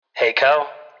Co.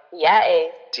 Yeah,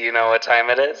 Ace. Do you know what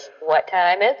time it is? What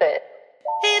time is it?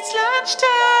 It's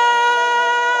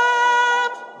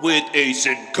lunchtime with Ace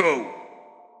and Co.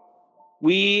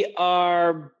 We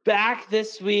are back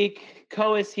this week.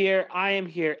 Co is here. I am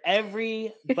here.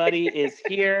 Everybody is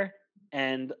here,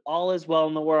 and all is well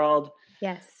in the world.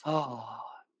 Yes. Oh,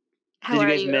 How did you are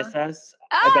guys you? miss us?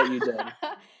 I bet you did.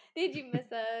 Did you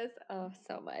miss us? Oh,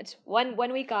 so much.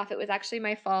 One week off. It was actually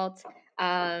my fault.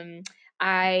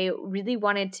 I really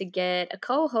wanted to get a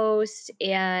co-host,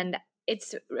 and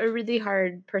it's a really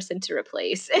hard person to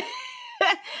replace.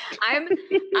 I'm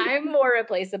more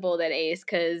replaceable than Ace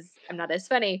because I'm not as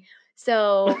funny.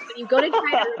 So when you go to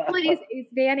try to replace Ace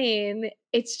Banning,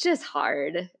 it's just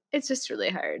hard. It's just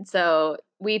really hard. So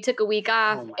we took a week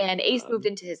off, Oh my and Ace God. moved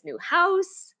into his new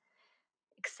house.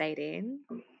 Exciting.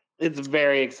 It's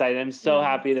very exciting. I'm so Yes.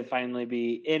 happy to finally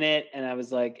be in it. And I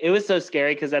was like, it was so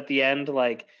scary because at the end,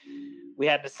 like, we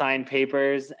had to sign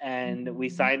papers and we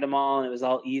signed them all and it was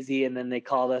all easy. And then they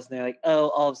called us and they're like,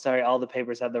 oh, sorry, all the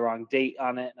papers had the wrong date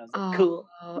on it. And I was like, cool.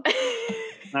 Oh.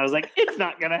 And I was like, it's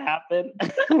not going to happen.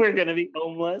 We're going to be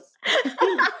homeless.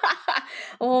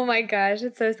 Oh my gosh,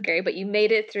 it's so scary. But you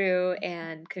made it through,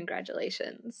 and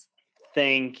congratulations.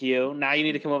 Thank you. Now you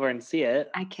need to come over and see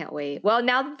it. I can't wait. Well,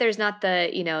 now that there's not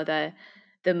the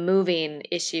moving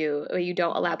issue, where you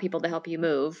don't allow people to help you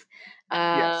move,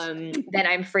 then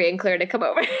I'm free and clear to come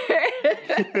over.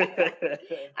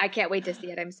 I can't wait to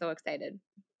see it. I'm so excited.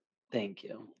 Thank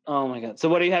you. Oh my God. So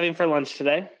what are you having for lunch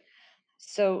today?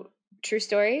 So, true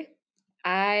story,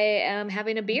 I am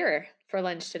having a beer for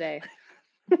lunch today.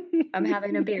 I'm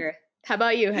having a beer. How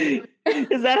about you, honey?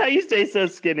 Is that how you stay so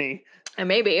skinny?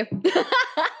 Maybe.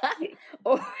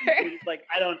 Or You're just like,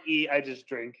 I don't eat, I just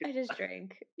drink. I just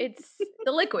drink. It's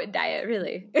the liquid diet,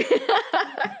 really.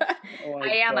 Oh my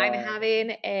I am. I'm God. having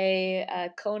a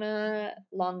Kona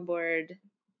Longboard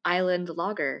Island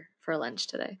Lager for lunch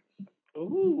today.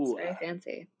 Ooh. It's very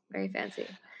fancy. Very fancy.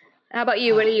 How about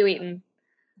you? What are you eating?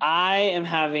 I am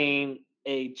having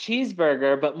a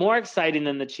cheeseburger, but more exciting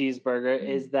than the cheeseburger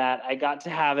is that I got to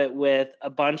have it with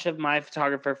a bunch of my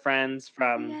photographer friends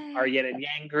from our Yin and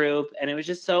Yang group. And it was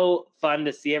just so fun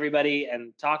to see everybody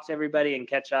and talk to everybody and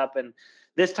catch up. And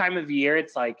this time of year,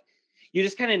 it's like, you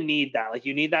just kind of need that. Like,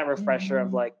 you need that refresher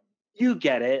of like, you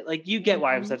get it. Like, you get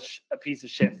why I'm such a piece of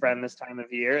shit friend this time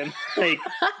of year. And like,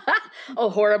 a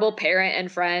horrible parent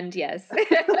and friend. Yes.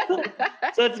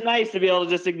 so it's nice to be able to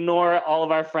just ignore all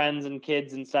of our friends and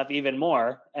kids and stuff even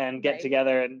more and get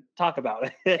together and talk about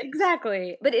it.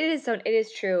 Exactly. But it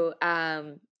is true.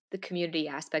 The community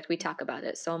aspect, we talk about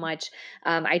it so much.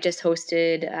 I just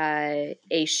hosted a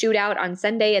shootout on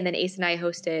Sunday, and then Ace and I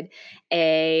hosted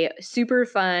a super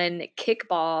fun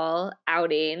kickball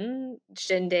outing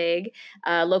shindig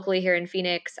locally here in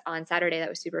Phoenix on Saturday. That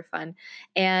was super fun.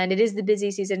 And it is the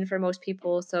busy season for most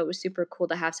people, so it was super cool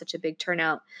to have such a big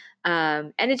turnout.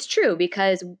 And it's true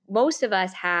because most of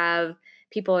us have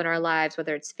people in our lives,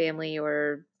 whether it's family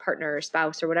or partner or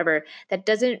spouse or whatever, that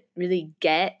doesn't really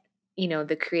get,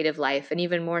 the creative life, and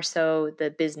even more so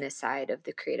the business side of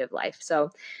the creative life.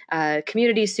 So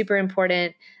community is super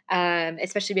important,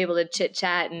 especially be able to chit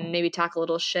chat and maybe talk a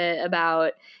little shit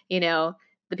about, the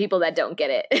people that don't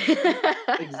get it.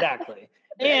 Exactly.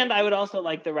 And I would also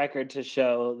like the record to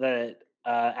show that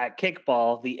at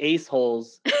kickball, the Ace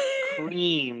Holes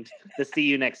creamed the See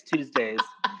You Next Tuesdays.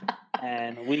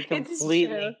 And we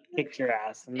completely kicked your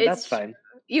ass. And that's fine.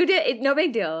 You did. No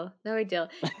big deal. No big deal.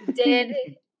 You did.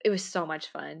 It was so much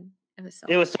fun. It was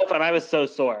so fun. I was so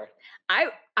sore.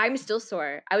 I'm still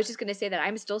sore. I was just going to say that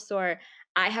I'm still sore.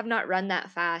 I have not run that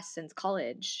fast since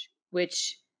college,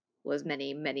 which was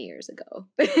many, many years ago.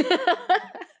 It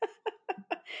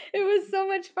was so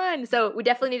much fun. So we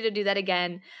definitely need to do that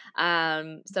again.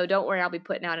 So don't worry, I'll be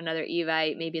putting out another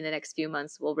Evite. Maybe in the next few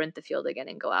months, we'll rent the field again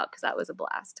and go out because that was a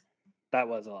blast. That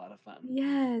was a lot of fun.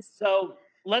 Yes. So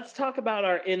let's talk about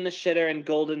our in the shitter and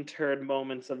golden turd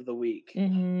moments of the week.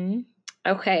 Mm-hmm.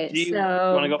 Okay. Do you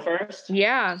want to go first?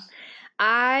 Yeah.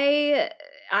 I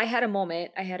had a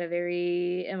moment. I had a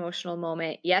very emotional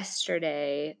moment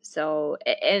yesterday. So,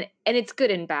 and it's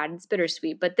good and bad. It's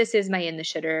bittersweet, but this is my in the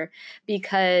shitter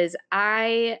because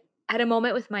I had a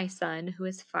moment with my son, who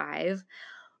is 5,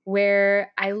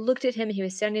 where I looked at him. He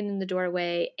was standing in the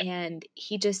doorway and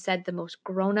he just said the most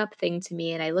grown up thing to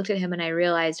me. And I looked at him and I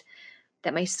realized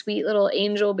that my sweet little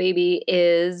angel baby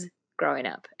is growing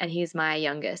up and he's my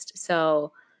youngest.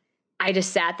 So I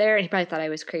just sat there, and he probably thought I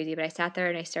was crazy, but I sat there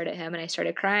and I stared at him and I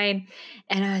started crying.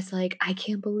 And I was like, I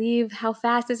can't believe how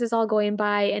fast this is all going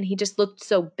by. And he just looked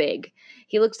so big.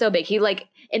 He looked so big. He like,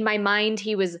 in my mind,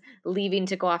 he was leaving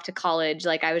to go off to college.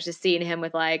 Like I was just seeing him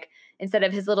with like, instead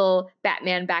of his little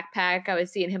Batman backpack, I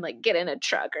was seeing him like get in a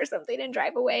truck or something and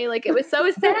drive away. Like it was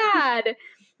so sad. It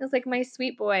was like my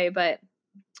sweet boy, but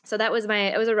so that was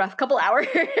it was a rough couple hours.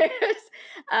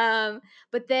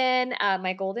 But then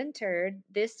my golden turd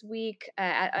this week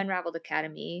at Unraveled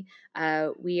Academy,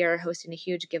 we are hosting a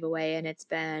huge giveaway, and it's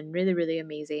been really, really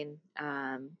amazing.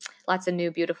 Lots of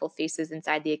new beautiful faces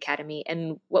inside the academy,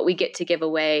 and what we get to give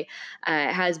away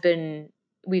has been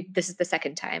this is the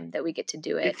second time that we get to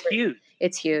do it. It's huge.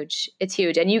 It's huge. It's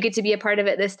huge. And you get to be a part of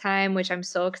it this time, which I'm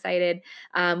so excited.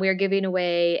 We are giving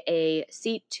away a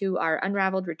seat to our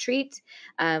Unraveled retreat,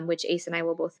 which Ace and I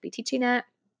will both be teaching at.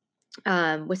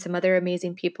 With some other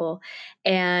amazing people.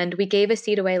 And we gave a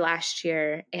seat away last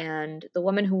year. And the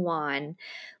woman who won,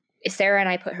 Sarah and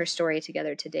I put her story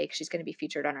together today because she's going to be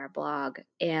featured on our blog.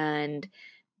 And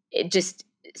it just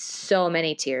so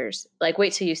many tears. Like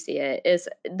wait till you see it. Is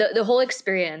the whole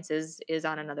experience is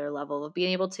on another level of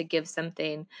being able to give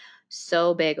something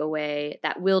so big away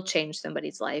that will change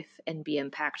somebody's life and be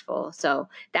impactful. So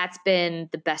that's been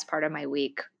the best part of my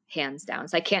week, hands down.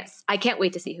 So I can't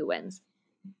wait to see who wins.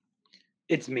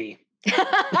 It's me.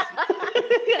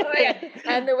 Oh, yeah.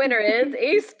 And the winner is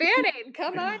Ace Fanning.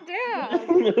 Come on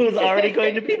down. Who's already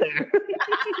going to be there.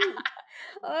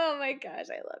 Oh my gosh,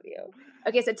 I love you.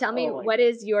 Okay, so tell me, what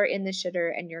is your in the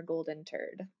shitter and your golden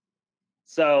turd?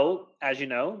 So, as you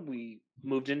know, we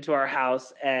moved into our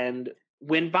house, and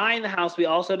when buying the house, we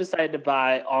also decided to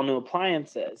buy all new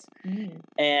appliances.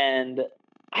 And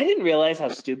I didn't realize how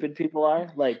stupid people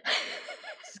are. Like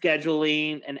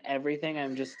scheduling and everything.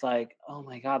 I'm just like, oh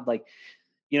my God. Like,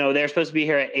 you know, they're supposed to be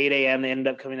here at 8 a.m. They ended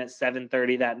up coming at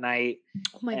 7:30 that night.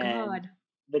 Oh my God.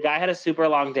 The guy had a super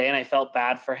long day, and I felt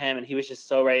bad for him, and he was just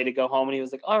so ready to go home. And he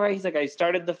was like, all right. He's like, I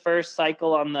started the first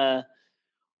cycle on the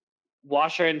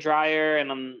washer and dryer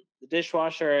and on the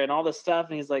dishwasher and all this stuff.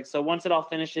 And he's like, so once it all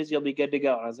finishes, you'll be good to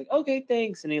go. And I was like, okay,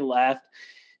 thanks. And he left,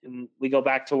 and we go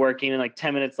back to working. And like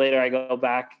 10 minutes later, I go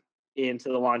back into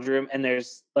the laundry room, and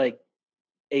there's like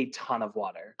a ton of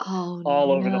water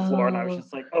all over the floor. And I was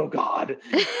just like, oh God.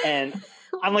 And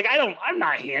I'm like, I'm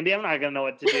not handy. I'm not going to know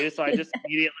what to do. So I just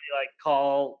immediately like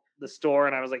call the store,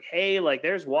 and I was like, hey, like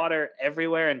there's water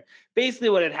everywhere. And basically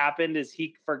what had happened is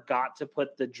he forgot to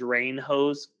put the drain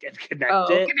hose and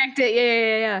connect it.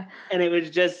 Yeah. And it was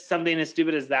just something as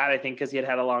stupid as that, I think, because he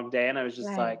had a long day. And I was just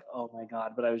like, oh my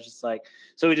God. But I was just like,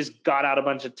 so we just got out a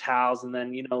bunch of towels, and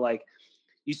then, you know, like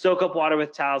you soak up water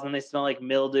with towels and they smell like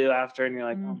mildew after, and you're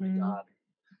like, oh my God.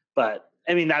 But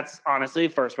I mean, that's honestly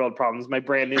first world problems. My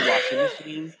brand new washing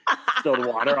machine spilled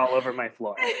water all over my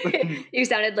floor. You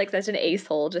sounded like such an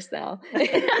ace-hole just now.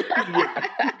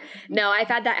 No, I've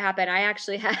had that happen. I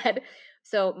actually had,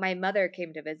 so my mother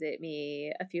came to visit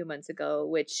me a few months ago,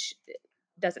 which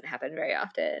doesn't happen very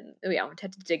often. We don't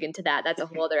have to dig into that. That's a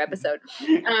whole other episode.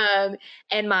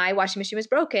 And my washing machine was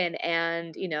broken.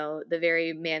 And, you know, the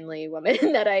very manly woman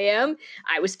that I am,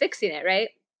 I was fixing it, right?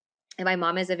 And my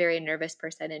mom is a very nervous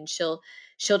person, and she'll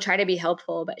try to be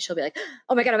helpful, but she'll be like,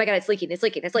 oh my God, it's leaking.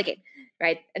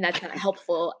 Right. And that's not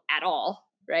helpful at all.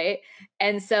 Right.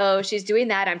 And so she's doing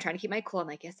that. I'm trying to keep my cool. I'm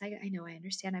like, yes, I know. I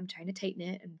understand. I'm trying to tighten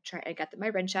it. I got my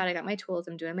wrench out. I got my tools.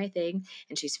 I'm doing my thing.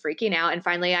 And she's freaking out. And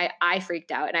finally I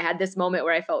freaked out. And I had this moment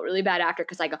where I felt really bad after,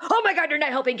 because I go, oh my God, you're not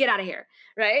helping. Get out of here.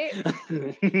 Right.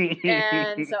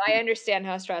 And so I understand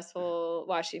how stressful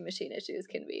washing machine issues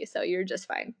can be. So you're just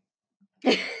fine.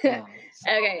 Okay.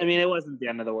 I mean, it wasn't the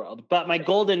end of the world, but my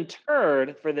golden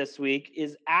turd for this week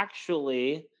is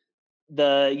actually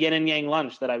the yin and yang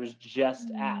lunch that I was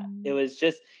just at.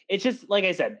 It's just like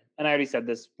I said, and I already said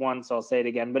this once, so I'll say it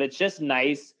again, but it's just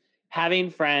nice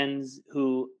having friends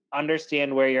who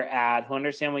understand where you're at, who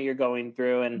understand what you're going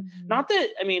through. And not that,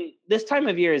 I mean, this time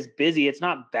of year is busy. It's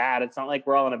not bad. It's not like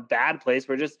we're all in a bad place.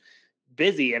 We're just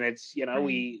busy, and it's, you know,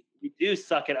 we do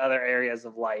suck at other areas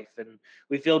of life, and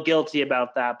we feel guilty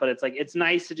about that. But it's like, it's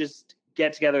nice to just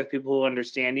get together with people who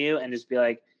understand you and just be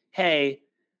like, hey,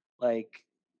 like,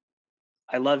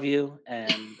 I love you,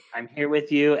 and I'm here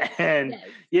with you. And,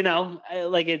 you know,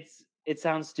 like it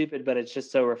sounds stupid, but it's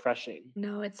just so refreshing.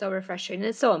 No, it's so refreshing.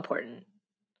 It's so important.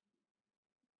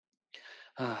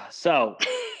 So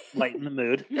lighten the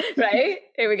mood. Right?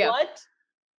 Here we go. What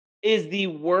is the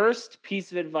worst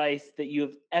piece of advice that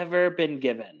you've ever been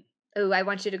given? Oh, I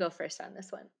want you to go first on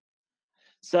this one.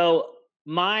 So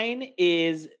mine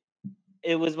is,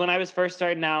 it was when I was first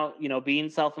starting out, you know, being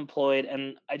self-employed.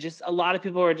 And a lot of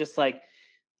people were just like,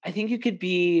 I think you could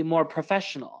be more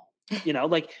professional.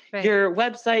 Like Right. your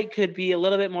website could be a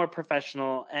little bit more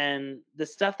professional, and the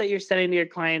stuff that you're sending to your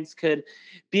clients could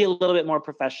be a little bit more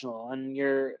professional, and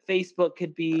your Facebook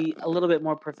could be a little bit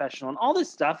more professional, and all this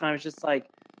stuff. And I was just like,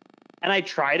 and I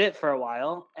tried it for a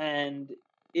while, and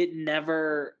it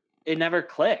never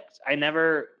clicked. I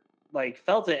never like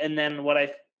felt it. And then what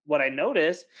I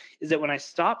noticed is that when I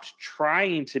stopped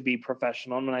trying to be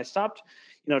professional, and when I stopped,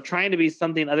 trying to be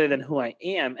something other than who I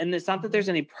am, and it's not that there's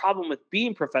any problem with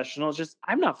being professional, it's just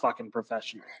I'm not fucking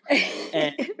professional.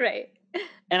 And Right.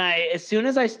 as soon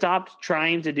as I stopped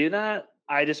trying to do that,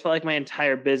 I just felt like my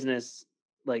entire business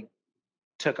like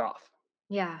took off.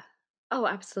 Yeah. Oh,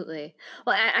 absolutely.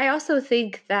 Well, I also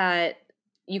think that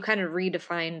you kind of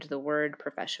redefined the word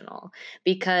professional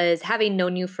because having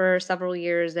known you for several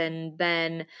years and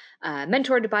been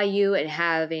mentored by you and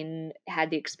having had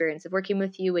the experience of working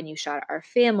with you when you shot our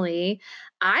family,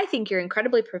 I think you're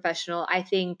incredibly professional. I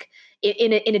think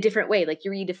in a different way, like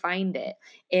you redefined it.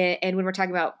 And when we're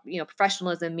talking about,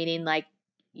 professionalism, meaning like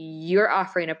you're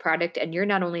offering a product and you're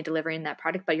not only delivering that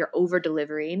product, but you're over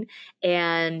delivering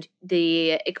and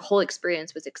the whole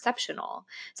experience was exceptional.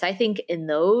 So I think in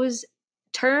those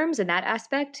terms and that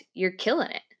aspect, you're killing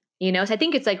it. So I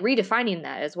think it's like redefining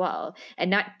that as well and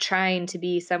not trying to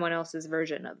be someone else's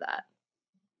version of that.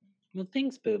 Well,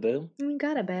 thanks, boo boo. You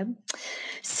got it, babe.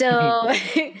 So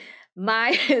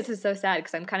this is so sad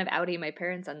because I'm kind of outing my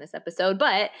parents on this episode,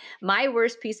 but my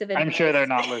worst piece of advice. I'm sure they're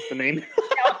not listening.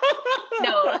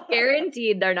 No,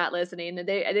 guaranteed they're not listening.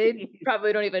 They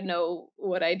probably don't even know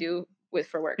what I do with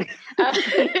for work.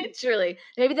 Truly,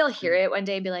 maybe they'll hear it one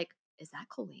day and be like, "Is that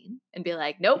Colleen?" And be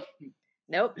like, "Nope,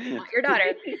 not your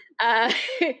daughter."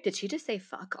 Did she just say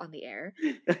 "fuck" on the air?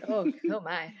 Oh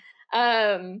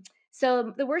my.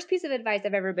 So the worst piece of advice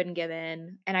I've ever been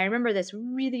given, and I remember this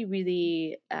really,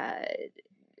 really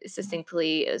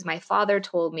succinctly, it was my father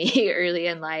told me early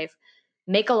in life: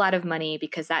 make a lot of money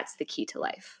because that's the key to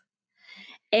life.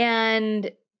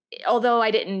 And although I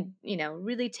didn't,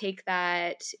 really take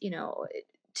that,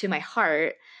 to my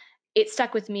heart, it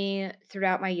stuck with me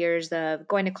throughout my years of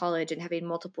going to college and having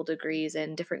multiple degrees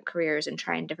and different careers and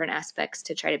trying different aspects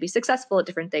to try to be successful at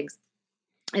different things.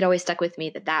 It always stuck with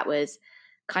me that was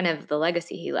kind of the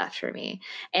legacy he left for me.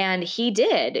 And he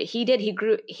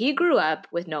grew up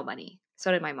with no money.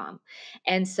 So did my mom.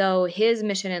 And so his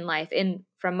mission in life, and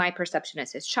from my perception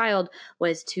as his child,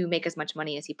 was to make as much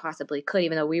money as he possibly could,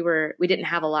 even though we didn't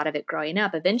have a lot of it growing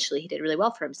up. Eventually he did really well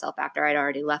for himself after I'd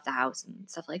already left the house and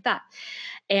stuff like that.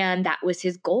 And that was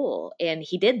his goal. And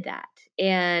he did that.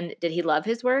 And did he love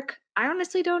his work? I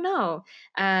honestly don't know.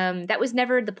 That was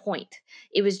never the point.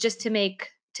 It was just to make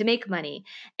money.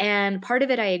 And part of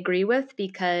it I agree with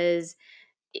because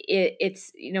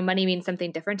it's money means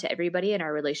something different to everybody, and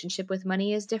our relationship with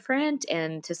money is different.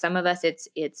 And to some of us, it's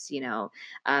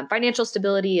financial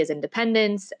stability is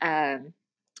independence. And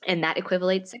that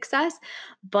equivalates success.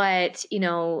 But,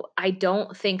 I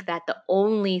don't think that the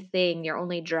only thing, your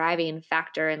only driving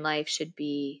factor in life should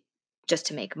be just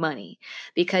to make money,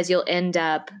 because you'll end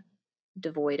up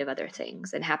devoid of other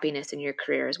things, and happiness in your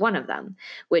career is one of them,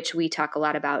 which we talk a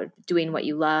lot about, doing what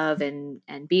you love and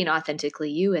being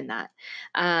authentically you in that.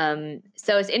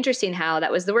 So it's interesting how that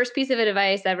was the worst piece of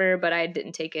advice ever, but I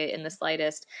didn't take it in the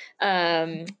slightest.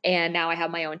 And now I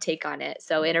have my own take on it.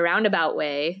 So in a roundabout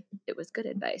way, it was good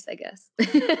advice, I guess.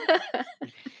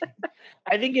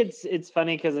 I think it's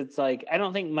funny because it's like, I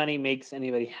don't think money makes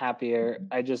anybody happier.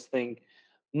 I just think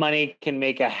money can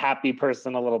make a happy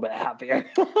person a little bit happier.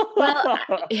 Well,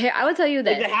 I will tell you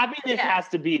Like this. the happiness has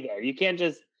to be there. You can't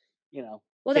just,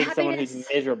 Well, take someone who's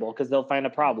miserable because they'll find a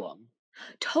problem.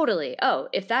 Totally. Oh,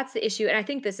 if that's the issue, and I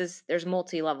think there's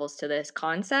multi levels to this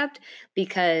concept,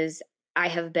 because I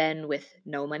have been with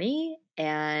no money,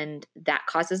 and that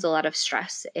causes a lot of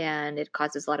stress and it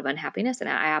causes a lot of unhappiness. And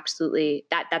I absolutely,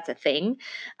 that's a thing.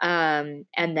 And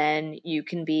then you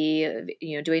can be,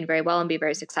 doing very well and be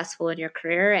very successful in your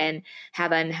career and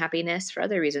have unhappiness for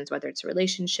other reasons, whether it's a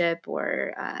relationship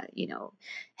or,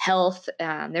 health.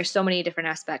 There's so many different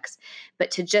aspects,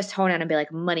 but to just hone on and be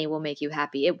like, money will make you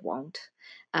happy, it won't.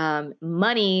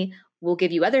 Money will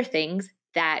give you other things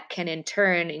that can in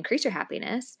turn increase your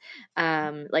happiness,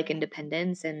 like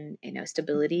independence and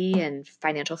stability and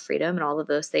financial freedom and all of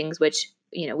those things, which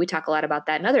we talk a lot about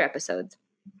that in other episodes.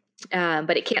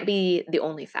 But it can't be the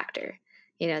only factor.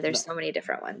 There's so many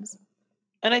different ones.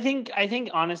 And I think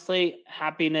honestly,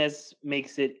 happiness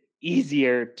makes it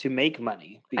easier to make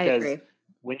money, because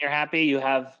when you're happy, you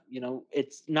have,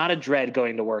 it's not a dread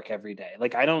going to work every day.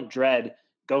 Like I don't dread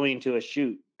going to a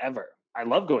shoot ever. I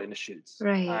love going to shoots.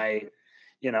 Right.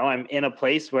 I'm in a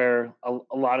place where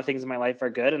a lot of things in my life are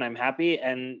good and I'm happy,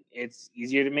 and it's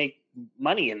easier to make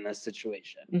money in this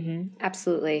situation. Mm-hmm.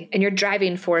 Absolutely. And your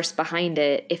driving force behind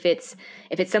it, if it's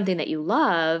something that you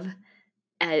love,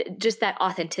 just that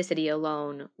authenticity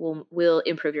alone will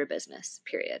improve your business,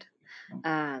 period.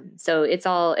 So it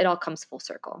all comes full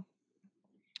circle.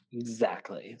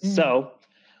 Exactly. So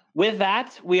with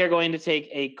that, we are going to take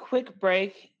a quick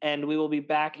break, and we will be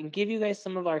back and give you guys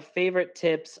some of our favorite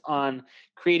tips on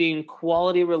creating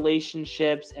quality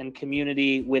relationships and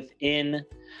community within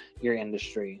your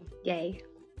industry. Yay.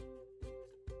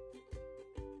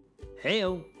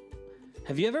 Heyo.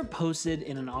 Have you ever posted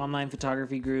in an online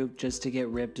photography group just to get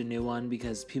ripped a new one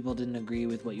because people didn't agree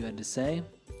with what you had to say?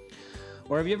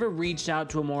 Or have you ever reached out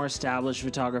to a more established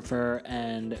photographer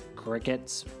and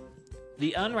crickets?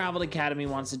 The Unraveled Academy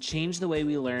wants to change the way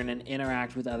we learn and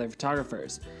interact with other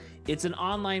photographers. It's an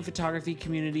online photography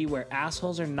community where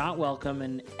assholes are not welcome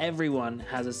and everyone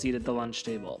has a seat at the lunch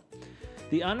table.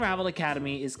 The Unraveled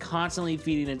Academy is constantly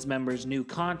feeding its members new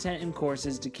content and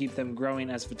courses to keep them growing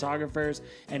as photographers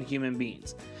and human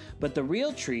beings. But the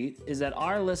real treat is that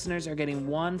our listeners are getting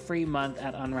 1 free month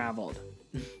at Unraveled.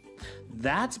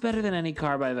 That's better than any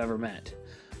carb I've ever met.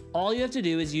 All you have to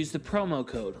do is use the promo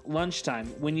code lunchtime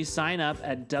when you sign up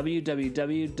at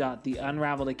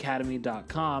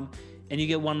www.theunraveledacademy.com and you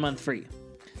get 1 month free.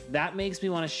 That makes me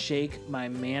want to shake my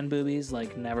man boobies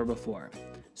like never before.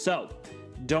 So,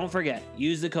 don't forget,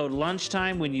 use the code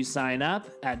lunchtime when you sign up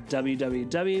at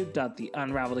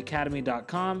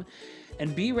www.theunraveledacademy.com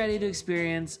and be ready to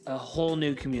experience a whole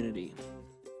new community.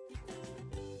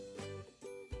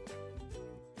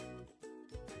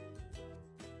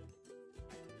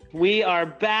 We are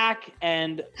back,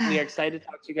 and we are excited to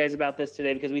talk to you guys about this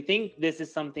today because we think this is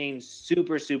something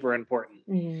super, super important.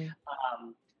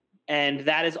 And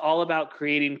that is all about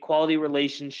creating quality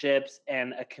relationships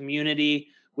and a community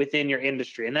within your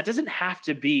industry. And that doesn't have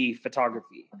to be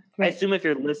photography. Right. I assume if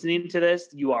you're listening to this,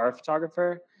 you are a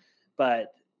photographer,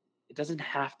 but it doesn't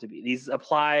have to be. These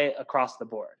apply across the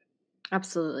board.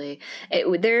 Absolutely.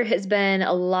 There has been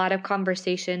a lot of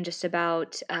conversation just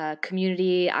about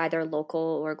community, either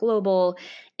local or global,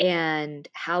 and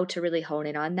how to really hone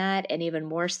in on that, and even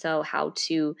more so how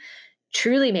to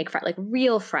truly make like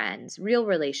real friends, real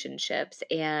relationships,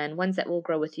 and ones that will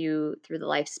grow with you through the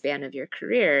lifespan of your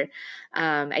career.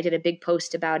 I did a big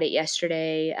post about it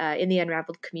yesterday in the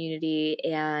Unraveled community,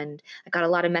 and I got a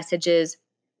lot of messages,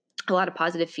 a lot of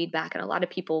positive feedback, and a lot of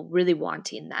people really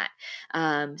wanting that.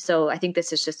 So I think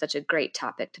this is just such a great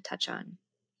topic to touch on.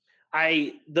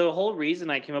 The whole reason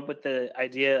I came up with the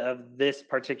idea of this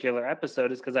particular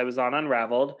episode is because I was on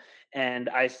Unraveled and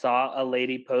I saw a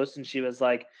lady post, and she was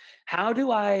like, how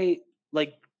do I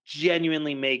like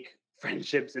genuinely make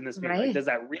friendships in this community? Like, does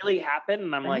that really happen?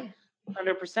 And I'm like,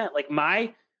 100%. Like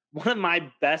one of my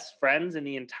best friends in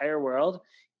the entire world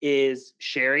is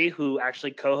Sherry, who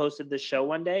actually co-hosted the show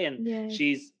one day. And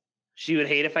she would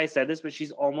hate if I said this, but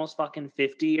she's almost fucking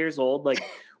 50 years old. Like,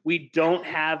 we don't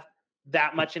have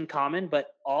that much in common,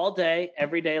 but all day,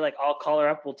 every day, like, I'll call her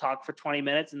up, we'll talk for 20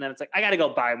 minutes, and then it's like, I gotta go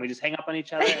bye, and we just hang up on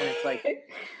each other. And it's like, I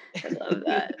love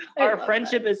that. Our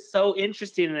friendship is so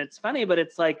interesting, and it's funny, but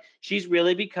it's like, she's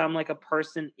really become like a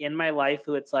person in my life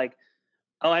who it's like,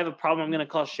 oh, I have a problem, I'm gonna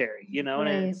call Sherry,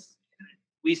 and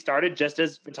we started just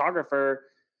as photographer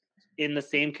in the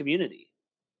same community.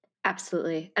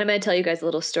 Absolutely. I'm going to tell you guys a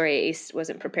little story. Ace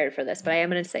wasn't prepared for this, but I am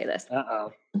going to say this.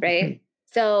 Right?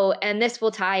 So, and this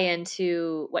will tie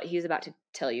into what he's about to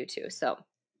tell you too. So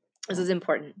this is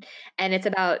important. And it's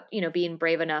about, being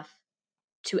brave enough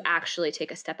to actually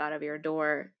take a step out of your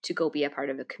door to go be a part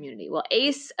of the community. Well,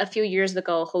 Ace a few years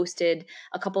ago hosted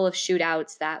a couple of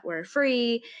shootouts that were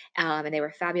free, and they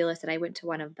were fabulous. And I went to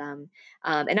one of them.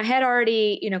 And I had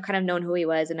already, kind of known who he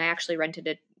was. And I actually rented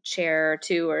a chair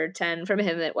 2 or 10 from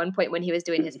him at one point when he was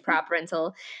doing his prop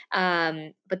rental.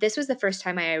 But this was the first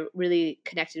time I really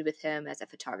connected with him as a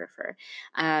photographer.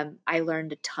 I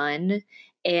learned a ton.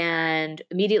 And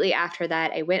immediately after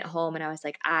that, I went home and I was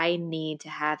like, I need to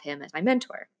have him as my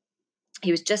mentor.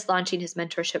 He was just launching his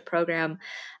mentorship program.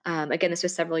 Again, this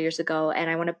was several years ago, and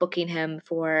I wanted booking him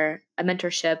for a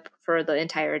mentorship for the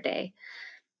entire day.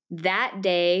 That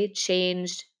day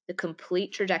changed the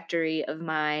complete trajectory of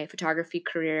my photography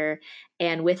career.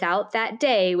 And without that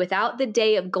day, without the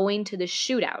day of going to the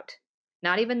shootout,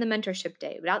 not even the mentorship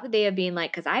day, without the day of being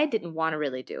like, because I didn't want to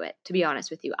really do it, to be honest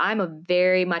with you. I'm a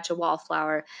very much a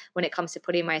wallflower when it comes to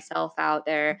putting myself out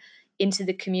there into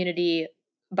the community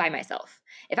by myself.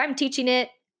 If I'm teaching it,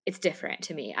 it's different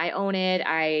to me. I own it.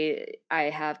 I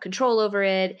have control over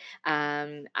it.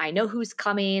 I know who's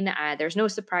coming. There's no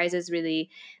surprises really.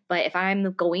 But if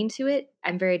I'm going to it,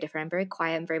 I'm very different. I'm very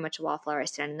quiet. I'm very much a wallflower. I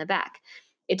stand in the back.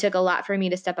 It took a lot for me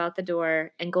to step out the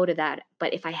door and go to that.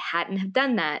 But if I hadn't have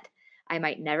done that, I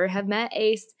might never have met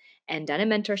Ace and done a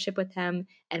mentorship with him,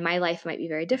 and my life might be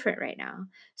very different right now.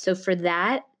 So for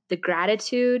that, the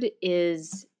gratitude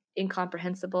is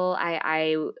incomprehensible.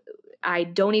 I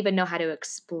don't even know how to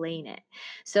explain it.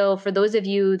 So for those of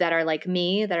you that are like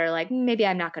me, that are like, maybe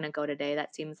I'm not going to go today.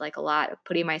 That seems like a lot of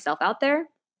putting myself out there.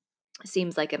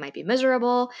 Seems like it might be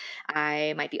miserable.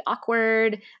 I might be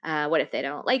awkward. What if they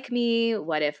don't like me?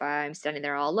 What if I'm standing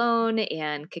there all alone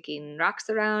and kicking rocks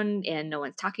around and no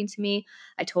one's talking to me?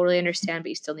 I totally understand, but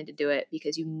you still need to do it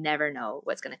because you never know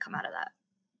what's going to come out of that.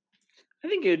 I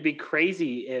think it would be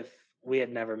crazy if we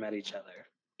had never met each other.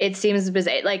 It seems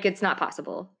bizarre. Like, it's not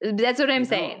possible. That's what I'm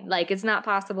saying. No. Like, it's not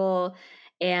possible.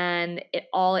 And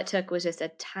all it took was just a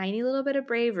tiny little bit of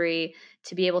bravery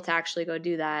to be able to actually go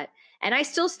do that. And I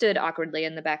still stood awkwardly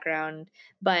in the background,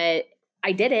 but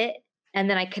I did it. And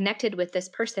then I connected with this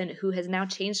person who has now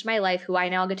changed my life, who I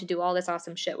now get to do all this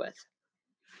awesome shit with.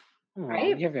 Oh,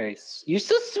 Right? you're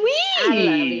so sweet. I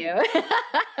love you.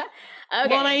 Okay.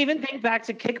 Well, and I even think back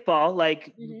to kickball.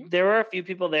 Like, Mhm. there were a few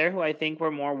people there who I think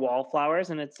were more wallflowers,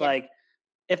 and it's Yes. like,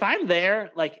 if I'm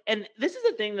there, like, and this is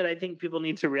the thing that I think people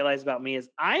need to realize about me is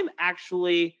I'm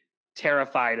actually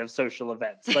terrified of social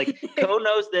events. Like, Co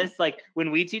knows this. Like,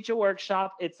 when we teach a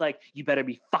workshop, it's like, you better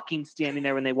be fucking standing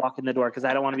there when they walk in the door because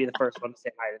I don't want to be the first one to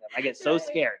say hi to them. I get so Right.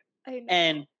 scared. I know.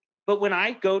 And but when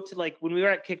I go to, like, when we were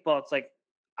at kickball, it's like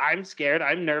I'm scared.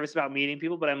 I'm nervous about meeting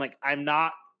people, but I'm like, I'm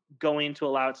not going to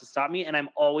allow it to stop me. And I'm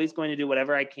always going to do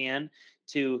whatever I can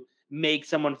to make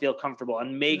someone feel comfortable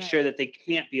and make sure Right. that they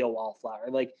can't be a wallflower.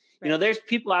 Like, you know, Right. there's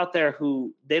people out there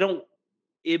who they don't,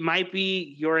 it might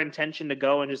be your intention to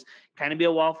go and just kind of be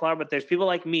a wallflower, but there's people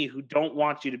like me who don't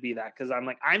want you to be that because I'm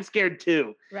like, I'm scared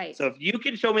too. Right. So if you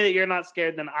can show me that you're not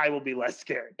scared, then I will be less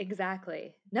scared.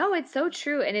 Exactly. No, it's so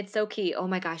true. And it's so key. Oh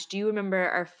my gosh. Do you remember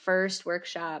our first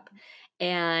workshop?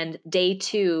 And day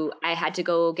 2, I had to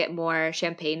go get more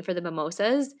champagne for the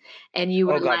mimosas. And you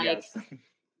were Oh God, like, yes.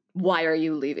 why are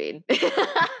you leaving? Right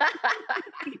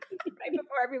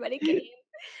before everybody came.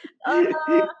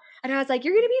 And I was like,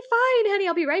 you're going to be fine, honey.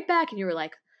 I'll be right back. And you were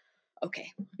like,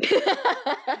 okay.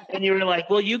 And you were like,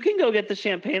 well, you can go get the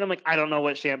champagne. I'm like, I don't know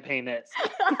what champagne is.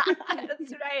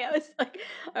 That's right.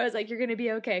 I was like, you're gonna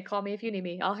be okay. Call me if you need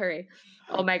me. I'll hurry.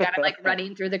 Oh my god, I'm like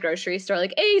running through the grocery store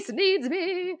like Ace needs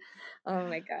me. Oh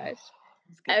my gosh.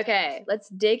 Okay, let's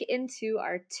dig into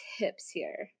our tips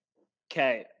here.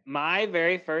 Okay, my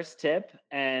very first tip,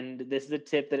 and this is a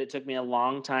tip that it took me a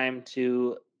long time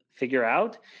to figure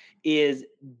out, is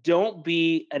don't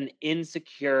be an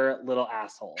insecure little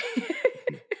asshole.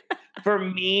 For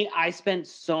me, I spent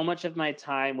so much of my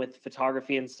time with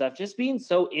photography and stuff just being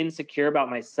so insecure about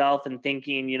myself and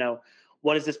thinking, you know,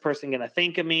 what is this person going to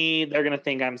think of me? They're going to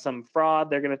think I'm some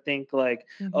fraud. They're going to think like,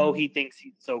 oh, he thinks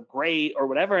he's so great or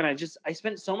whatever. And I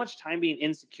spent so much time being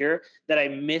insecure that I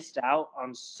missed out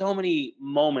on so many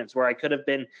moments where I could have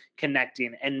been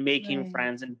connecting and making Right.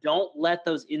 friends. And don't let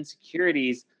those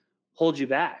insecurities hold you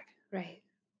back. Right.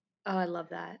 Oh, I love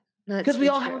that. No, that's Because we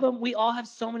so all true. have them. We all have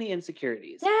so many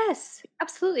insecurities. Yes,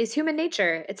 absolutely. It's human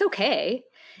nature. It's okay.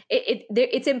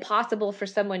 It's impossible for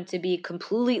someone to be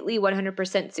completely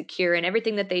 100% secure in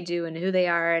everything that they do and who they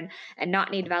are, and not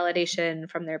need validation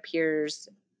from their peers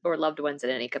or loved ones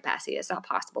in any capacity. It's not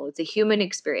possible. It's a human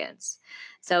experience.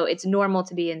 So it's normal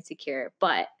to be insecure,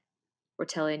 but we're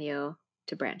telling you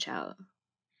to branch out.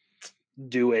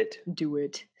 Do it. Do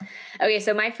it. Okay,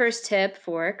 so my first tip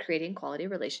for creating quality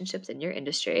relationships in your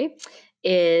industry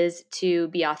is to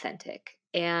be authentic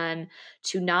and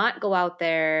to not go out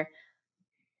there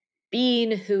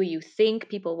being who you think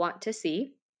people want to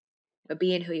see, but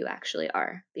being who you actually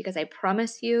are. Because I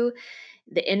promise you,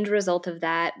 the end result of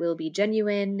that will be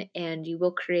genuine and you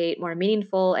will create more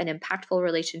meaningful and impactful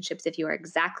relationships if you are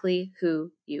exactly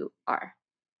who you are.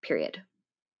 Period.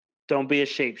 Don't be a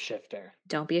shapeshifter.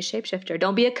 Don't be a shapeshifter.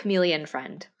 Don't be a chameleon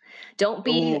friend. Don't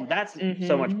be. Ooh, that's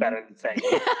so much better than saying.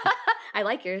 I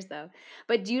like yours though.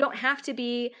 But you don't have to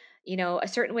be, a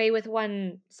certain way with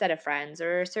one set of friends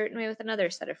or a certain way with another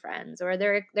set of friends, or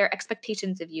their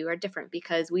expectations of you are different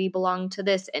because we belong to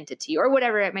this entity or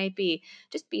whatever it might be.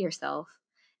 Just be yourself.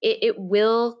 It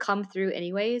will come through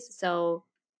anyways. So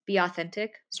be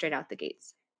authentic straight out the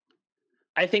gates.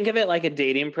 I think of it like a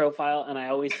dating profile, and I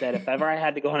always said if ever I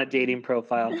had to go on a dating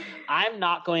profile, I'm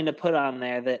not going to put on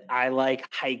there that I like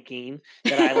hiking,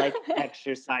 that I like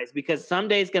exercise, because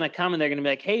someday it's going to come and they're going to be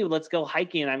like, "Hey, let's go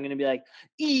hiking," and I'm going to be like,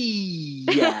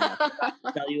 "Yeah."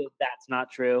 I'll tell you if that's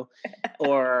not true,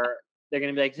 or they're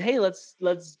going to be like, "Hey,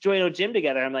 let's join a gym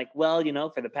together." I'm like, "Well,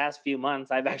 for the past few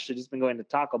months, I've actually just been going to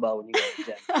Taco Bell when you go to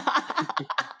the gym."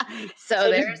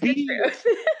 So there's just the be, truth.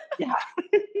 yeah.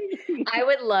 I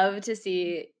would love to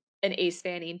see an Ace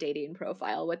Fanning dating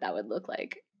profile, what that would look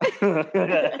like.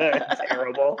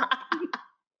 Terrible.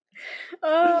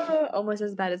 Oh, almost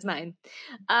as bad as mine.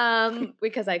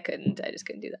 Because I just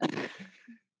couldn't do that.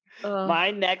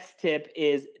 My next tip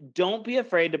is don't be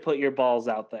afraid to put your balls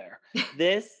out there.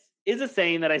 This is a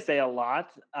saying that I say a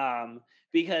lot,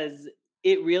 because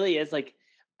it really is like,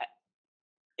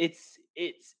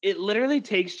 it literally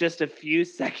takes just a few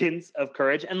seconds of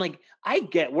courage. And like,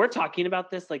 we're talking about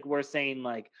this, like we're saying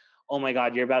like, oh my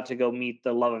God, you're about to go meet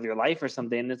the love of your life or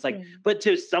something. And it's like, but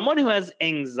to someone who has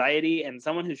anxiety and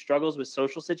someone who struggles with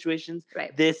social situations,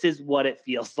 this is what it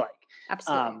feels like.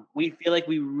 Absolutely. We feel like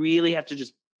we really have to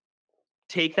just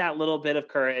take that little bit of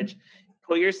courage,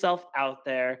 put yourself out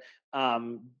there.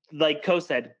 Like Co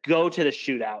said, go to the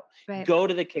shootout, go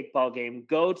to the kickball game,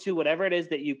 go to whatever it is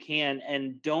that you can,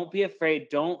 and don't be afraid.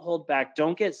 Don't hold back.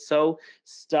 Don't get so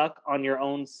stuck on your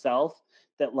own self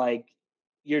that like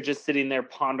you're just sitting there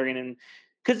pondering. And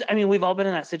because I mean, we've all been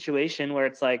in that situation where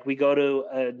it's like we go to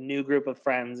a new group of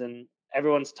friends and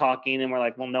everyone's talking, and we're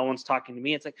like, well, no one's talking to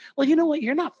me. It's like, well, you know what?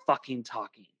 You're not fucking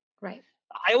talking. Right.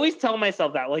 I always tell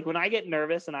myself that, like when I get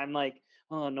nervous and I'm like,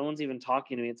 oh, no one's even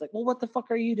talking to me. It's like, well, what the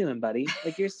fuck are you doing, buddy?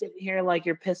 Like you're sitting here like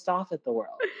you're pissed off at the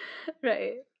world.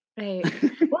 Right.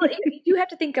 Well, you have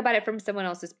to think about it from someone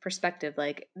else's perspective.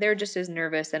 Like they're just as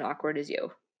nervous and awkward as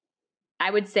you. I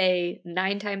would say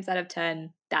 9 times out of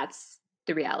 10, that's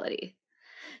the reality.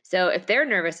 So if they're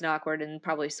nervous and awkward and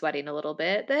probably sweating a little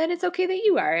bit, then it's okay that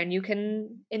you are, and you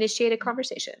can initiate a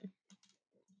conversation.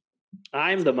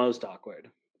 I'm the most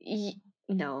awkward.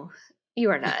 No,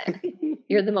 you are not.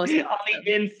 You're the most. On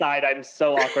the inside, I'm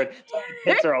so awkward. So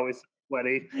my tits are always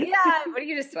sweaty. Yeah, but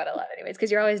you just sweat a lot anyways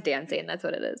because you're always dancing. That's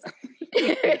what it is.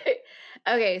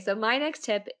 Okay, so my next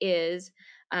tip is,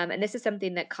 and this is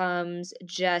something that comes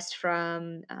just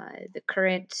from the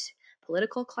current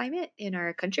political climate in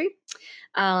our country,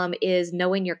 is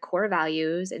knowing your core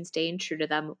values and staying true to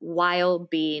them while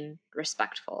being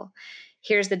respectful.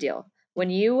 Here's the deal. When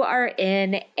you are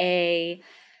in a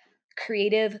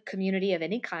creative community of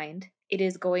any kind, it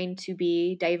is going to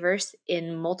be diverse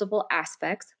in multiple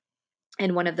aspects.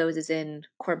 And one of those is in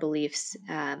core beliefs,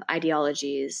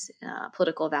 ideologies,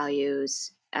 political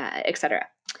values, etc.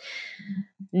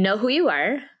 Know who you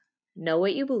are, know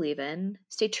what you believe in,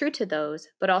 stay true to those,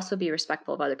 but also be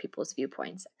respectful of other people's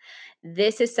viewpoints.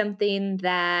 This is something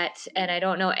that, and I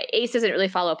don't know, Ace doesn't really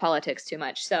follow politics too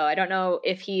much, so I don't know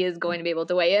if he is going to be able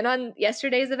to weigh in on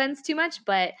yesterday's events too much,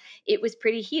 but it was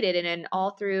pretty heated, and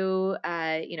all through,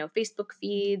 Facebook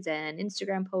feeds and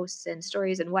Instagram posts and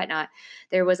stories and whatnot,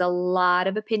 there was a lot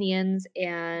of opinions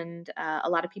and a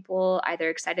lot of people either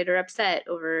excited or upset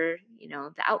over,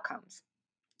 the outcomes.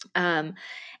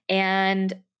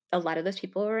 And a lot of those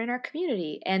people are in our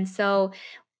community. And so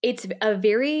it's a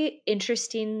very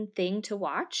interesting thing to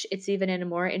watch. It's even a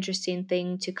more interesting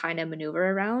thing to kind of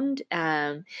maneuver around,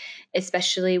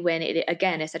 especially when it,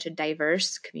 again, is such a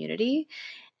diverse community.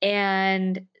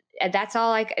 And that's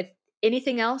all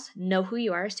anything else, know who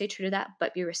you are, stay true to that,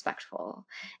 but be respectful.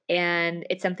 And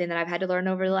it's something that I've had to learn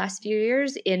over the last few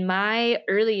years. In my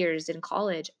early years in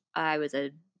college, I was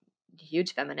a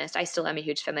huge feminist. I still am a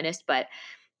huge feminist, but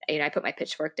I put my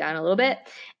pitchfork down a little bit.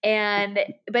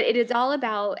 But it is all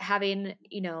about having,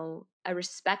 a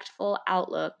respectful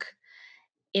outlook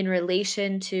in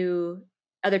relation to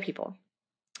other people.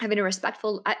 Having a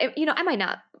respectful, I might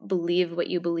not believe what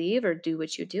you believe or do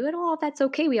what you do, and all that's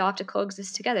okay. We all have to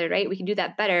coexist together, right? We can do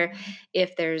that better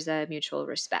if there's a mutual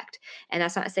respect. And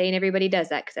that's not saying everybody does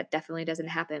that, because that definitely doesn't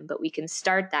happen, but we can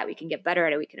start that. We can get better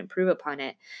at it. We can improve upon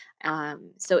it.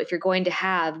 So if you're going to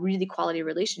have really quality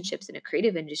relationships in a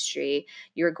creative industry,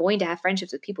 you're going to have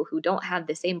friendships with people who don't have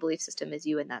the same belief system as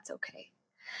you, and that's okay.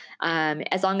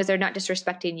 As long as they're not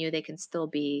disrespecting you, they can still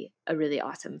be a really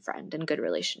awesome friend and good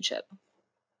relationship.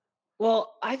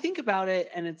 Well, I think about it,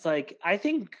 and it's like, I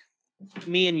think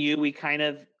me and you,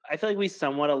 I feel like we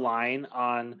somewhat align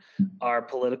on our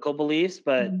political beliefs,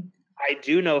 but I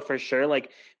do know for sure,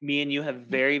 like me and you have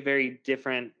very, very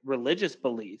different religious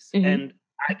beliefs. And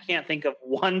I can't think of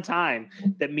one time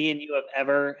that me and you have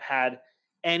ever had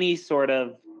any sort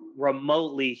of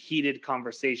remotely heated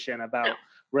conversation about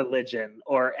religion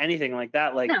or anything like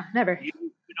that. Like, No, never. you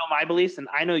know my beliefs and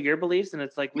I know your beliefs, and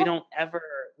it's like we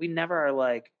never are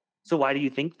like, so why do you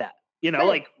think that? You know, Right.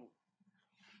 like,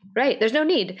 right. There's no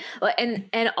need.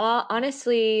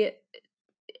 Honestly,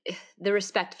 the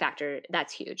respect factor,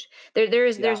 that's huge.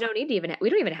 There's no need to even,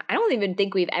 I don't even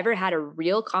think we've ever had a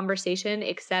real conversation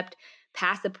except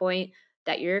past the point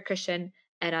that you're a Christian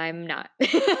and I'm not.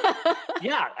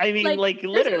 yeah, I mean, like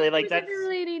literally, like there's that's never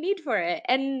really any need for it.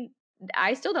 And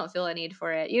I still don't feel a need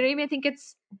for it. You know what I mean? I think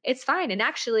it's fine. And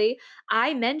actually,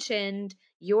 I mentioned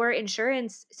your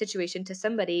insurance situation to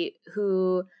somebody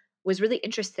who was really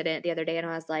interested in it the other day, and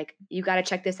I was like, "You got to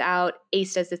check this out."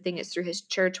 Ace does this thing; it's through his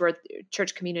church or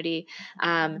church community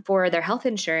for their health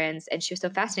insurance, and she was so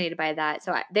fascinated by that.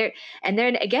 So and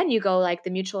then again, you go like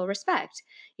the mutual respect.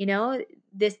 You know,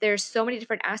 there's so many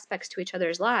different aspects to each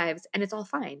other's lives, and it's all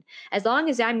fine as long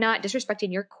as I'm not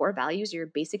disrespecting your core values, your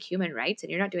basic human rights, and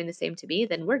you're not doing the same to me.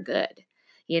 Then we're good.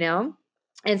 You know,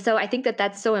 and so I think that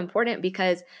that's so important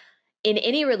because in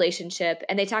any relationship,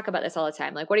 and they talk about this all the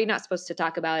time, like, what are you not supposed to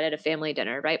talk about at a family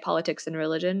dinner, right? Politics and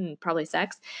religion and probably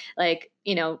sex. Like,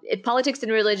 you know, if politics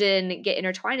and religion get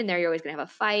intertwined in there, you're always going to have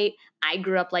a fight. I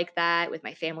grew up like that with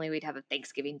my family. We'd have a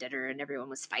Thanksgiving dinner and everyone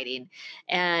was fighting,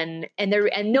 and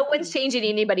no one's changing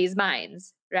anybody's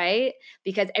minds, right?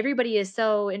 Because everybody is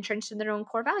so entrenched in their own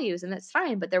core values, and that's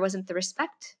fine. But there wasn't the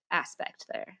respect aspect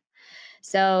there.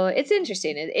 So it's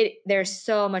interesting. There's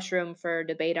so much room for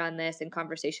debate on this and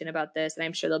conversation about this. And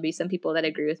I'm sure there'll be some people that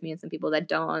agree with me and some people that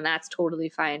don't, and that's totally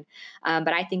fine.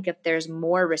 But I think if there's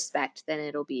more respect, then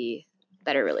it'll be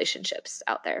better relationships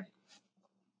out there.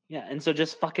 Yeah, and so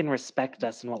just fucking respect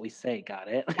us and what we say. Got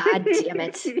it? God damn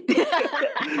it.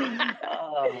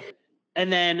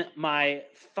 And then my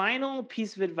final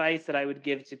piece of advice that I would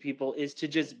give to people is to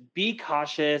just be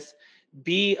cautious,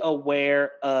 be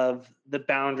aware of the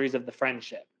boundaries of the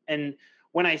friendship. And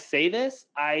when I say this,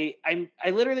 I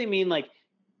literally mean like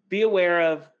be aware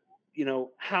of, you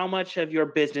know, how much of your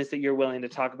business that you're willing to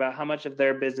talk about, how much of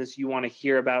their business you want to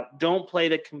hear about. Don't play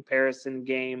the comparison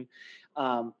game.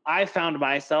 I found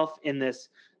myself in this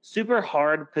super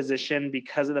hard position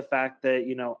because of the fact that,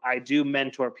 you know, I do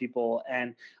mentor people,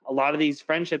 and a lot of these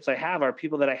friendships I have are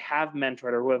people that I have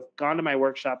mentored or who have gone to my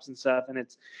workshops and stuff. And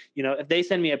it's, you know, if they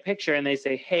send me a picture and they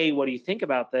say, hey, what do you think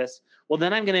about this? Well,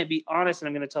 then I'm going to be honest and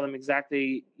I'm going to tell them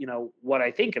exactly, you know, what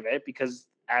I think of it, because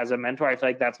as a mentor, I feel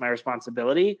like that's my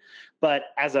responsibility. But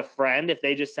as a friend, if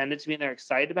they just send it to me and they're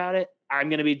excited about it, I'm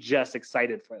going to be just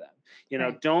excited for them. You know,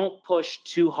 Right. Don't push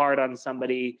too hard on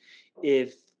somebody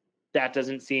if that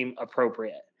doesn't seem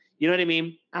appropriate. You know what I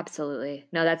mean? Absolutely.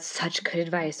 No, that's such good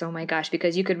advice. Oh my gosh,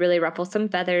 because you could really ruffle some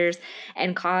feathers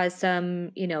and cause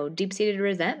some, you know, deep-seated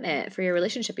resentment for your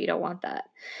relationship. You don't want that.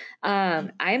 I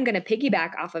am going to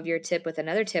piggyback off of your tip with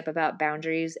another tip about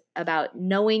boundaries, about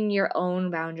knowing your own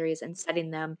boundaries and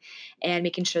setting them and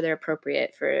making sure they're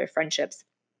appropriate for friendships.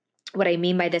 What I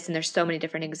mean by this, and there's so many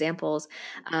different examples,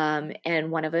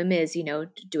 and one of them is, you know,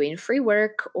 doing free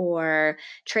work or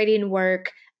trading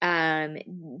work, um,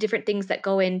 different things that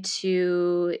go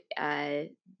into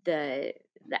the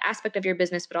aspect of your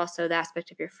business, but also the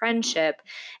aspect of your friendship,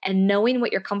 and knowing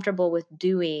what you're comfortable with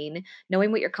doing,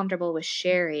 knowing what you're comfortable with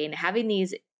sharing, having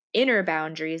these inner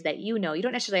boundaries that you know. You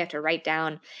don't necessarily have to write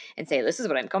down and say, this is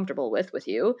what I'm comfortable with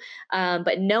you,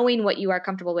 but knowing what you are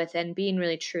comfortable with and being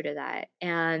really true to that.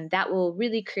 And that will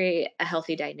really create a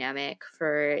healthy dynamic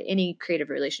for any creative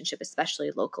relationship,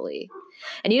 especially locally.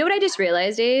 And you know what I just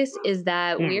realized, Ace, is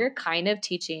that we're kind of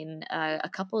teaching a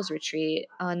couples retreat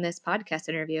on this podcast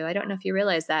interview. I don't know if you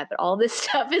realize that, but all this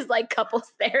stuff is like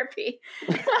couples therapy.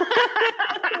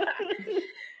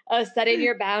 Setting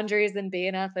your boundaries and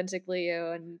being authentically you.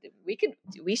 And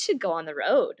we should go on the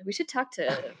road. We should talk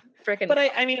to freaking. But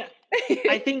I mean,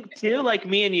 I think too, like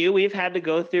me and you, we've had to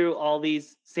go through all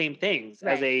these same things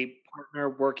as a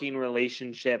partner working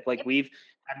relationship. Like we've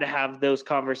had to have those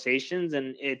conversations,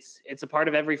 and it's a part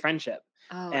of every friendship.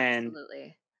 Oh, and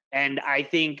absolutely. and I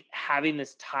think having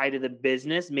this tie to the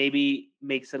business maybe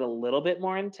makes it a little bit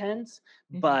more intense,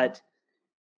 but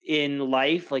in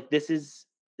life, like this is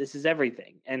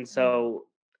everything. And so,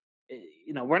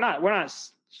 you know, we're not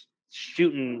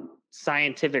shooting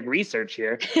scientific research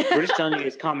here. We're just telling you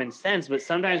it's common sense, but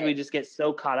sometimes we just get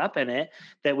so caught up in it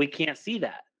that we can't see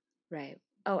that. Right.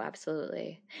 Oh,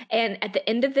 absolutely. And at the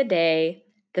end of the day,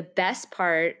 the best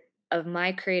part of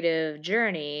my creative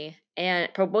journey, and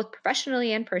both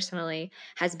professionally and personally,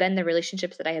 has been the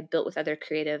relationships that I have built with other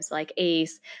creatives like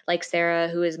Ace, like Sarah,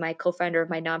 who is my co-founder of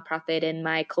my nonprofit and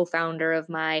my co-founder of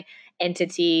my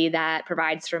entity that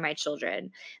provides for my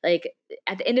children. Like,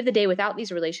 at the end of the day, without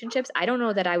these relationships, I don't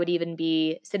know that I would even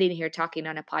be sitting here talking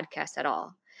on a podcast at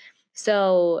all.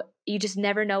 So you just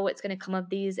never know what's going to come of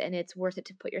these, and it's worth it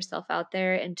to put yourself out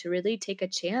there and to really take a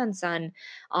chance on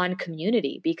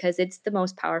community, because it's the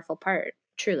most powerful part,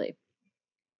 truly.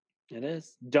 It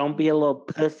is. Don't be a little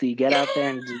pussy. Get out there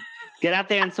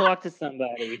and talk to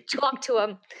somebody. Talk to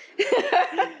them.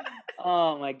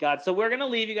 Oh my God. So we're going to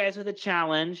leave you guys with a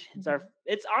challenge.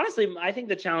 It's honestly, I think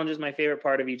the challenge is my favorite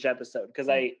part of each episode, because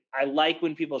I like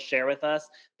when people share with us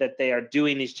that they are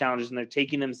doing these challenges and they're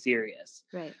taking them serious.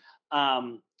 Right.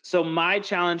 So my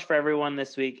challenge for everyone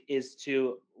this week is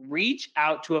to reach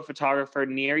out to a photographer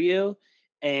near you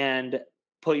and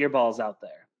put your balls out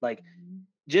there. Like,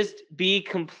 just be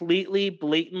completely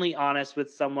blatantly honest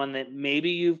with someone that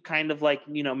maybe you've kind of like,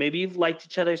 maybe you've liked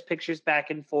each other's pictures back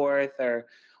and forth or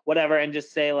whatever, and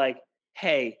just say like,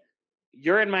 hey,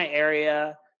 you're in my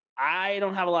area. I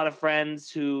don't have a lot of friends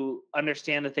who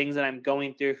understand the things that I'm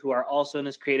going through, who are also in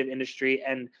this creative industry,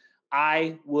 and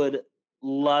I would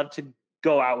love to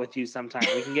go out with you sometime.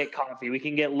 We can get coffee, we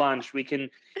can get lunch, we can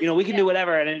do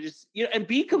whatever, and it just, and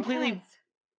be completely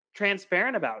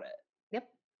transparent about it.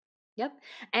 Yep.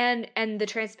 And the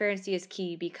transparency is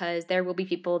key, because there will be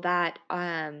people that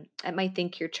might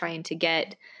think you're trying to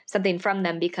get something from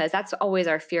them, because that's always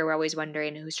our fear. We're always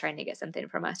wondering who's trying to get something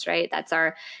from us, right? That's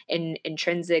our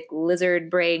intrinsic lizard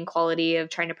brain quality of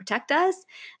trying to protect us,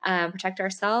 protect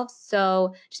ourselves.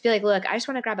 So just be like, look, I just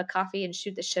want to grab a coffee and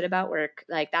shoot the shit about work.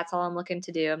 Like, that's all I'm looking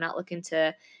to do. I'm not looking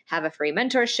to have a free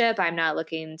mentorship. I'm not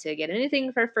looking to get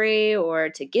anything for free or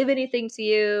to give anything to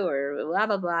you or blah,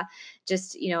 blah, blah.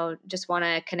 Just want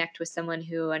to connect with someone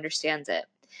who understands it.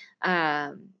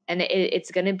 And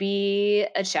it's going to be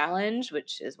a challenge,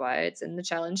 which is why it's in the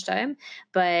challenge time,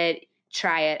 but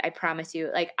try it. I promise you.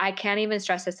 Like, I can't even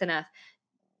stress this enough.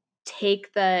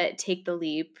 Take the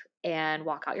leap and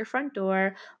walk out your front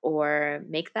door, or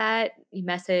make that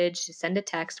message, send a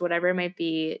text, whatever it might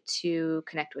be, to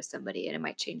connect with somebody, and it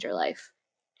might change your life.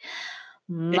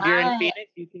 If you're in Phoenix,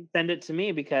 you can send it to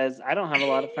me, because I don't have a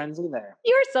lot of friends either.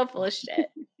 You're so full of shit.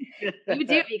 You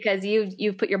do, because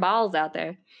you've put your balls out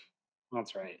there.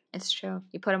 That's right. It's true.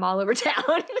 You put them all over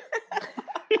town.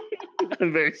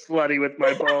 I'm very slutty with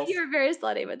my balls. You're very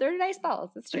slutty, but they're nice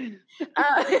balls. It's true.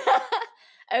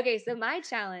 Okay, so my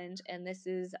challenge, and this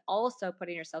is also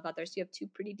putting yourself out there, so you have two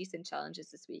pretty decent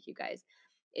challenges this week, you guys,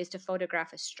 is to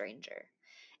photograph a stranger.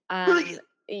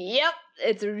 Yep,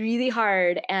 it's really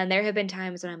hard. And there have been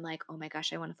times when I'm like, oh my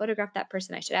gosh, I want to photograph that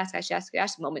person. I should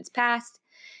ask. Moments passed,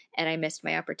 and I missed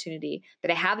my opportunity.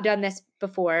 But I have done this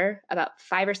before. About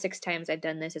 5 or 6 times I've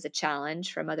done this as a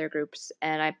challenge from other groups.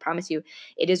 And I promise you,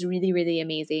 it is really, really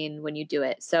amazing when you do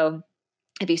it. So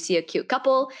if you see a cute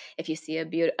couple, if you see a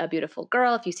beautiful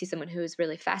girl, if you see someone who's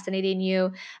really fascinating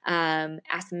you,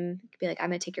 ask them, be like, I'm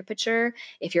going to take your picture.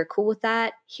 If you're cool with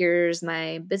that, here's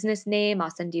my business name. I'll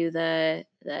send you the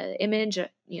image, to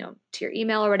your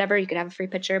email or whatever. You could have a free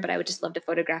picture, but I would just love to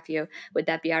photograph you. Would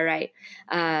that be all right?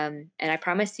 And I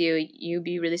promise you'd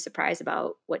be really surprised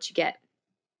about what you get.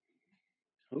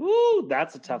 Ooh,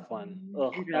 that's a tough one.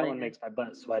 Ugh, really that one makes my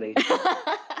butt sweaty.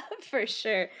 For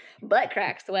sure. Butt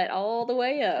crack sweat all the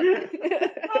way up.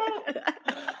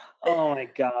 Oh my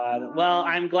God. Well,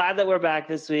 I'm glad that we're back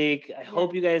this week. I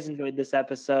hope you guys enjoyed this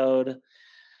episode.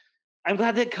 I'm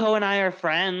glad that Co and I are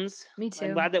friends. Me too.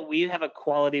 I'm glad that we have a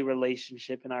quality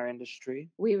relationship in our industry.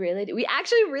 We really do. We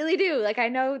actually really do. Like, I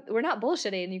know we're not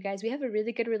bullshitting, you guys. We have a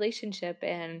really good relationship,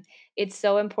 and it's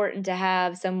so important to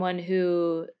have someone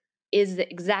who is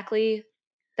exactly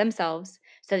themselves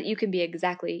so that you can be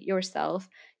exactly yourself.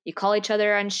 You call each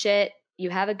other on shit, you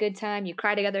have a good time, you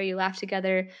cry together, you laugh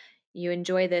together, you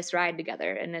enjoy this ride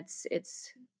together, and it's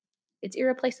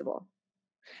irreplaceable.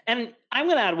 And I'm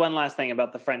going to add one last thing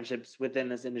about the friendships within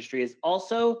this industry is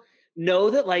also know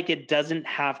that, like, it doesn't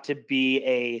have to be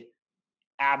a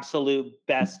absolute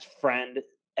best friend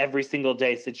every single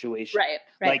day situation. Right.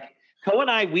 Like, Co and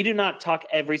I, we do not talk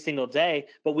every single day,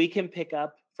 but we can pick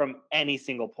up from any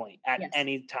single point at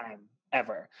any time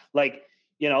ever. Like,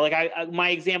 my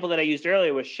example that I used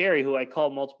earlier was Sherry, who I call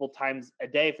multiple times a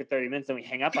day for 30 minutes and we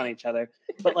hang up on each other.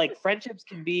 But like, friendships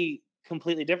can be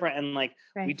completely different. And like,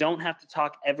 we don't have to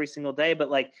talk every single day, but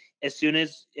like, as soon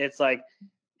as it's like,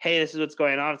 hey, this is what's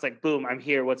going on, it's like, boom, I'm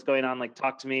here. What's going on? Like,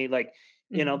 talk to me. Like,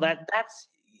 that's,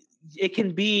 it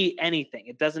can be anything.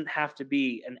 It doesn't have to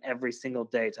be an every single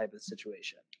day type of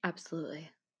situation. Absolutely.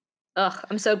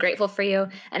 I'm so grateful for you.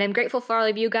 And I'm grateful for all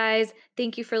of you guys.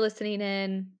 Thank you for listening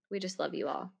in. We just love you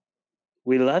all.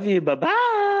 We love you.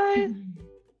 Bye-bye.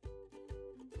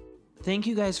 Thank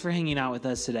you guys for hanging out with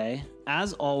us today.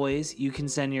 As always, you can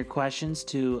send your questions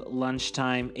to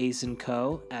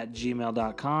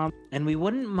lunchtimeaceandco@gmail.com. And we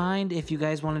wouldn't mind if you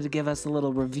guys wanted to give us a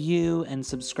little review and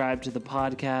subscribe to the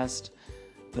podcast.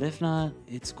 But if not,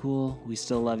 it's cool. We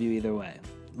still love you either way.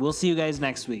 We'll see you guys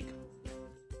next week.